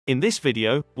In this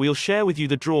video, we'll share with you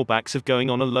the drawbacks of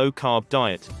going on a low-carb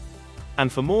diet.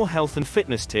 And for more health and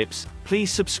fitness tips,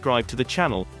 please subscribe to the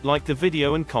channel, like the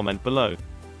video and comment below.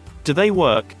 Do they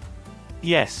work?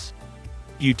 Yes.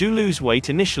 You do lose weight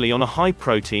initially on a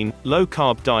high-protein,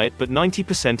 low-carb diet, but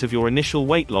 90% of your initial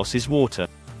weight loss is water.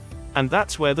 And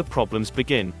that's where the problems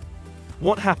begin.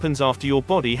 What happens after your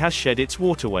body has shed its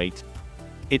water weight?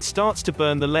 It starts to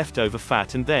burn the leftover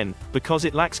fat, and then, because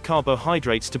it lacks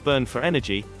carbohydrates to burn for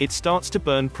energy, it starts to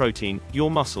burn protein,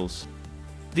 your muscles.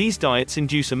 These diets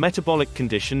induce a metabolic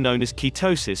condition known as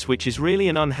ketosis, which is really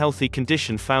an unhealthy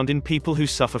condition found in people who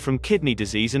suffer from kidney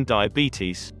disease and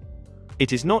diabetes.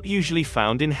 It is not usually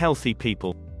found in healthy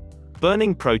people.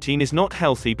 Burning protein is not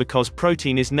healthy because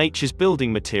protein is nature's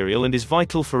building material and is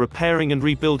vital for repairing and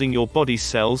rebuilding your body's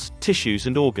cells, tissues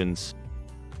and organs.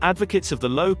 Advocates of the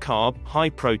low-carb,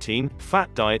 high-protein,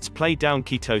 fat diets play down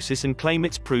ketosis and claim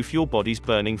it's proof your body's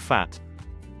burning fat.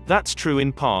 That's true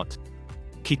in part.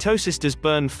 Ketosis does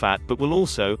burn fat but will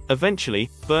also, eventually,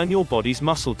 burn your body's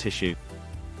muscle tissue.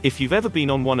 If you've ever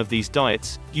been on one of these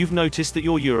diets, you've noticed that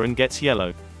your urine gets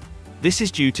yellow. This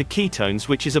is due to ketones,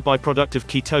 which is a byproduct of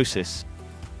ketosis.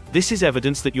 This is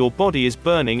evidence that your body is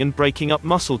burning and breaking up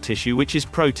muscle tissue, which is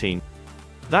protein.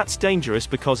 That's dangerous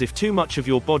because if too much of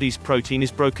your body's protein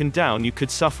is broken down, you could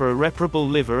suffer irreparable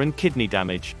liver and kidney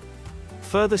damage.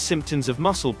 Further symptoms of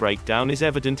muscle breakdown is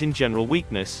evident in general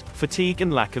weakness, fatigue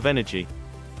and lack of energy.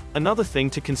 Another thing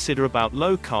to consider about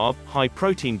low-carb,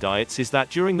 high-protein diets is that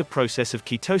during the process of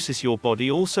ketosis your body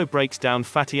also breaks down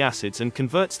fatty acids and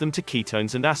converts them to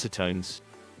ketones and acetones,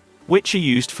 which are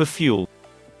used for fuel.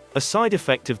 A side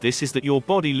effect of this is that your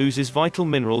body loses vital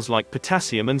minerals like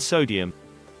potassium and sodium.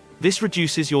 This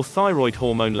reduces your thyroid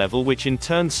hormone level, which in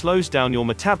turn slows down your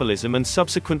metabolism and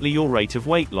subsequently your rate of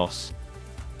weight loss.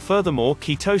 Furthermore,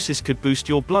 ketosis could boost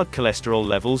your blood cholesterol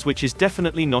levels, which is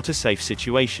definitely not a safe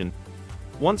situation.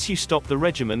 Once you stop the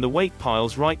regimen, the weight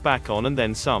piles right back on and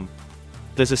then some.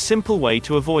 There's a simple way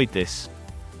to avoid this.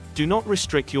 Do not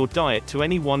restrict your diet to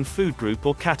any one food group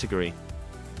or category.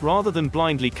 Rather than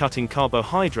blindly cutting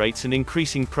carbohydrates and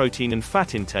increasing protein and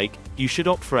fat intake, you should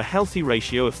opt for a healthy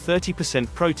ratio of 30%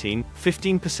 protein,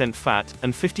 15% fat,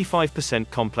 and 55%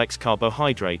 complex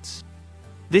carbohydrates.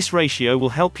 This ratio will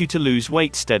help you to lose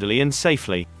weight steadily and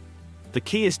safely. The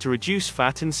key is to reduce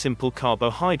fat and simple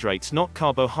carbohydrates, not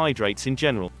carbohydrates in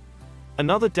general.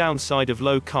 Another downside of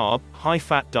low-carb,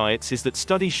 high-fat diets is that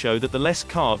studies show that the less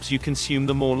carbs you consume,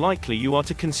 the more likely you are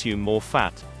to consume more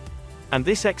fat. And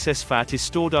this excess fat is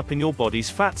stored up in your body's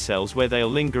fat cells, where they'll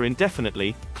linger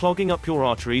indefinitely, clogging up your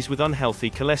arteries with unhealthy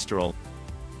cholesterol.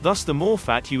 Thus, the more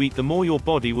fat you eat, the more your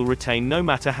body will retain, no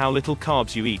matter how little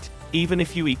carbs you eat, even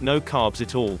if you eat no carbs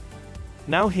at all.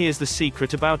 Now here's the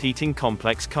secret about eating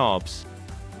complex carbs.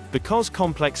 Because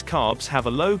complex carbs have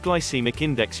a low glycemic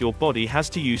index, your body has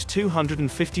to use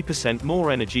 250%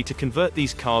 more energy to convert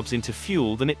these carbs into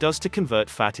fuel than it does to convert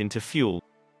fat into fuel.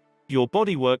 Your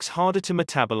body works harder to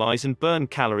metabolize and burn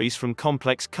calories from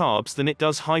complex carbs than it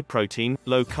does high-protein,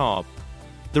 low-carb.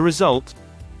 The result?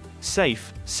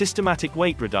 Safe, systematic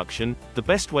weight reduction, the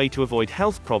best way to avoid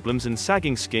health problems and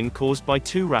sagging skin caused by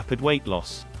too rapid weight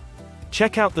loss.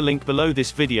 Check out the link below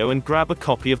this video and grab a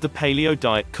copy of the Paleo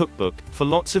Diet Cookbook for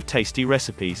lots of tasty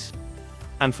recipes.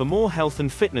 And for more health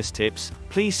and fitness tips,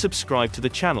 please subscribe to the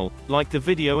channel, like the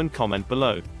video and comment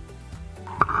below.